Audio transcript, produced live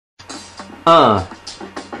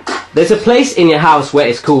There's a place in your house where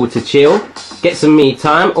it's cool to chill, get some me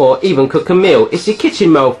time, or even cook a meal. It's your kitchen,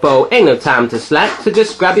 mofo, ain't no time to slack. So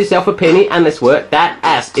just grab yourself a penny and let's work that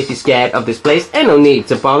ass. If you're scared of this place, ain't no need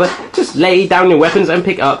to bother. Just lay down your weapons and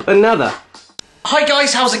pick up another. Hi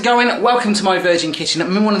guys, how's it going? Welcome to my Virgin Kitchen.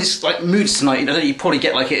 I'm in one of these moods tonight. You probably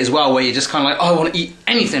get like it as well, where you're just kind of like, oh, I want to eat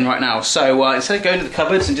anything right now. So instead of going to the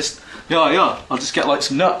cupboards and just I'll just get like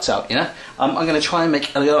some nuts out, you know. I'm going to try and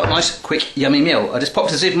make a nice, quick, yummy meal. I just popped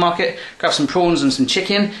to the supermarket, grab some prawns and some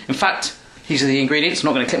chicken. In fact, these are the ingredients. I'm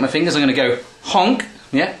not going to click my fingers. I'm going to go honk.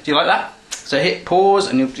 Yeah, do you like that? So hit pause,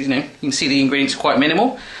 and you can see the ingredients are quite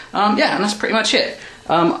minimal. Yeah, and that's pretty much it.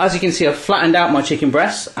 As you can see, I've flattened out my chicken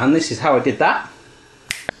breasts, and this is how I did that.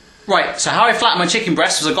 Right, so how I flattened my chicken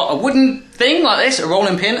breast was I got a wooden thing like this, a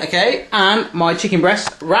rolling pin, okay, and my chicken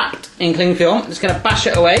breast wrapped in cling film. I'm just going to bash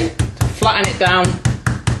it away to flatten it down.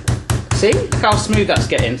 See? Look how smooth that's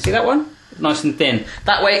getting. See that one? Nice and thin.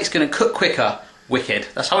 That way it's going to cook quicker. Wicked.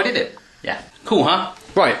 That's how I did it. Yeah. Cool, huh?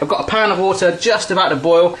 Right, I've got a pan of water just about to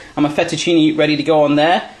boil, and my fettuccine ready to go on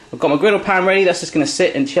there. I've got my griddle pan ready. That's just going to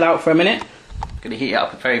sit and chill out for a minute. Going to heat it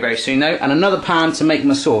up very, very soon though. And another pan to make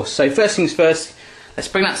my sauce. So first things first, let's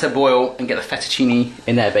bring that to the boil and get the fettuccine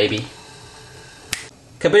in there, baby.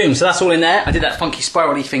 Kaboom, so that's all in there. I did that funky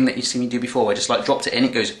spirally thing that you've seen me do before, where I just like dropped it in,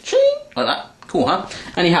 it goes ching, like that. Cool, huh?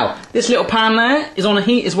 Anyhow, this little pan there is on a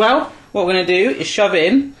heat as well. What we're going to do is shove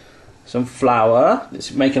in some flour.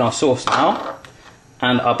 It's making our sauce now.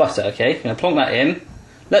 And our butter, okay? We're going to plonk that in.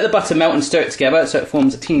 Let the butter melt and stir it together so it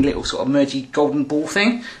forms a teeny little sort of mergy golden ball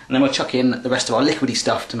thing. And then we'll chuck in the rest of our liquidy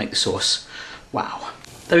stuff to make the sauce. Wow.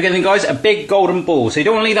 There we go then guys, a big golden ball. So you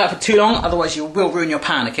don't want to leave that for too long, otherwise you will ruin your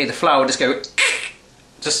pan, okay? The flour will just go,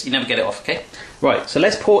 you never get it off, okay? Right, so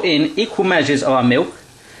let's pour in equal measures of our milk.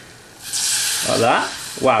 Like that.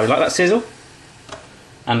 Wow, you like that sizzle?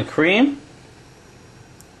 And the cream.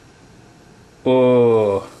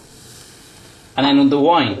 Oh. And then the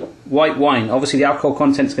wine, white wine. Obviously the alcohol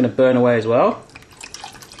content's going to burn away as well.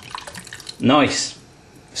 Nice.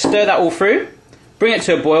 Stir that all through. Bring it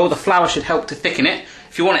to a boil. The flour should help to thicken it.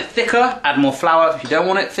 If you want it thicker, add more flour. If you don't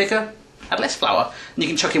want it thicker, add less flour. And you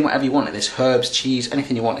can chuck in whatever you want in this. Herbs, cheese,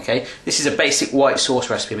 anything you want, okay? This is a basic white sauce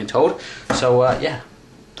recipe, I've been told. So, yeah,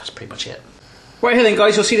 that's pretty much it. Right here then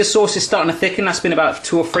guys, you'll see the sauce is starting to thicken. That's been about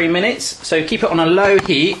 2 or 3 minutes. So keep it on a low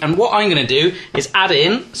heat. And what I'm going to do is add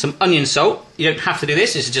in some onion salt. You don't have to do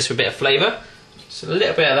this. This is just for a bit of flavour. So a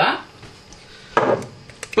little bit of that.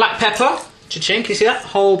 Black pepper. Cha-ching, can you see that?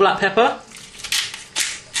 Whole black pepper.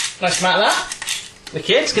 Nice amount of that.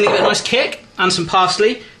 Wicked. It's going to give it a nice kick. And some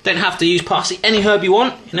parsley. Don't have to use parsley. Any herb you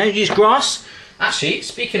want. You know, use grass. Actually,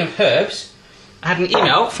 speaking of herbs, I had an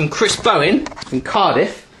email from Chris Bowen from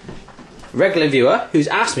Cardiff, regular viewer, who's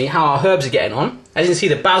asked me how our herbs are getting on. As you can see,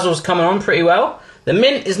 the basil's coming on pretty well. The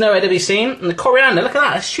mint is nowhere to be seen. And the coriander, look at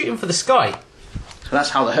that, it's shooting for the sky. So that's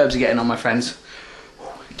how the herbs are getting on, my friends.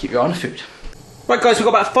 Keep your eye on the food. Right guys, we've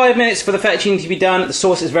got about 5 minutes for the fettuccine to be done. The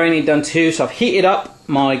sauce is very nearly done too, so I've heated up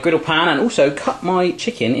my griddle pan and also cut my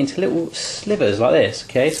chicken into little slivers like this.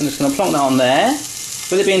 Okay, so I'm just going to plonk that on there.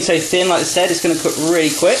 With it being so thin, like I said, it's going to cook really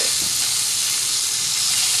quick.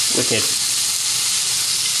 Wicked.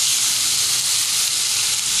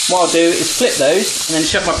 What I'll do is flip those and then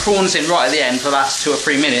shove my prawns in right at the end for the last 2 or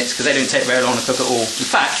 3 minutes because they don't take very long to cook at all. In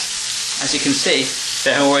fact, as you can see,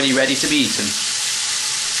 they're already ready to be eaten.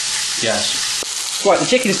 Yes. Right, the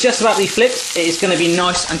chicken's just about to be flipped. It is going to be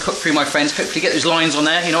nice and cooked through, my friends. Hopefully get those lines on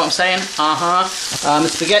there, you know what I'm saying? The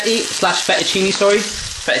spaghetti slash fettuccine,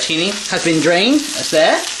 fettuccine has been drained. That's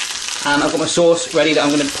there. And I've got my sauce ready that I'm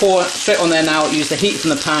going to pour straight on there now. Use the heat from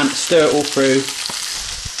the pan, stir it all through.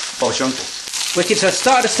 Bosh on. Wicked, so I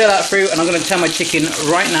started to stir that through and I'm going to turn my chicken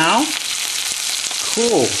right now.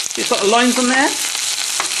 Cool. It's got the lines on there.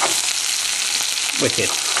 Wicked.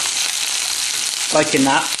 Liking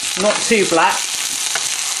that. Not too black.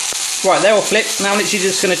 Right, they're all flipped. Now I'm literally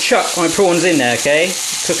just going to chuck my prawns in there, okay?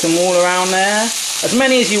 Cook them all around there. As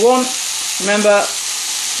many as you want. Remember,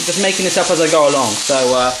 I'm just making this up as I go along.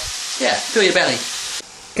 So, yeah, fill your belly.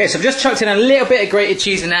 Okay, so I've just chucked in a little bit of grated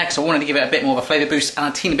cheese in there because I wanted to give it a bit more of a flavour boost and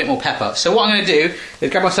a teeny bit more pepper. So what I'm going to do is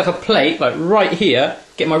grab myself a plate, like right here,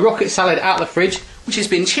 get my rocket salad out of the fridge, which has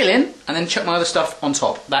been chilling, and then chuck my other stuff on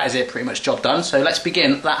top. That is it, pretty much job done. So let's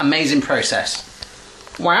begin that amazing process.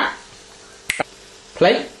 Wah.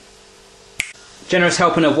 Plate. Generous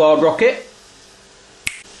helping of wild rocket.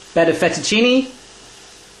 Bed of fettuccine.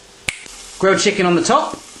 Grilled chicken on the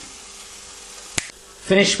top.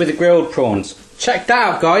 Finish with the grilled prawns. Check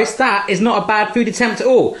that out, guys. That is not a bad food attempt at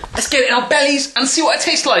all. Let's get it in our bellies and see what it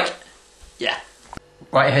tastes like. Yeah.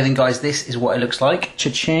 Right here then guys, this is what it looks like.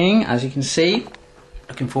 Cha-ching, as you can see.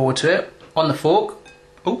 Looking forward to it. On the fork.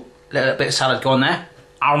 Oh, let a bit of salad go on there.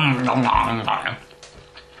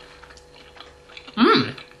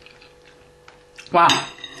 Mmm. Wow.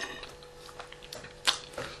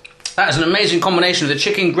 That is an amazing combination of the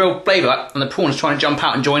chicken grilled flavour and the prawns trying to jump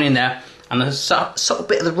out and join in there. And the subtle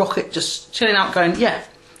bit of the rocket just chilling out going, yeah,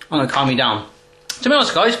 I'm going to calm me down. To be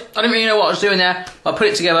honest guys, I didn't really know what I was doing there. I put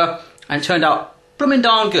it together and it turned out blooming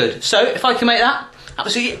darn good. So if I can make that,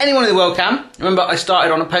 absolutely anyone in the world can. Remember, I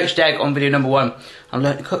started on a poached egg on video number 1 and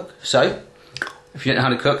learned to cook. So if you don't know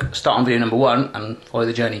how to cook, start on video number 1 and follow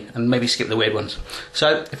the journey and maybe skip the weird ones.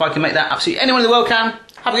 So if I can make that, absolutely anyone in the world can.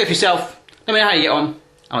 Have a go for yourself. Let me know how you get on.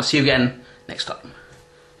 I'll see you again next time.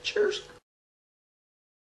 Cheers.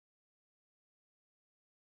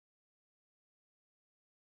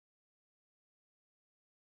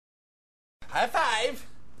 High five!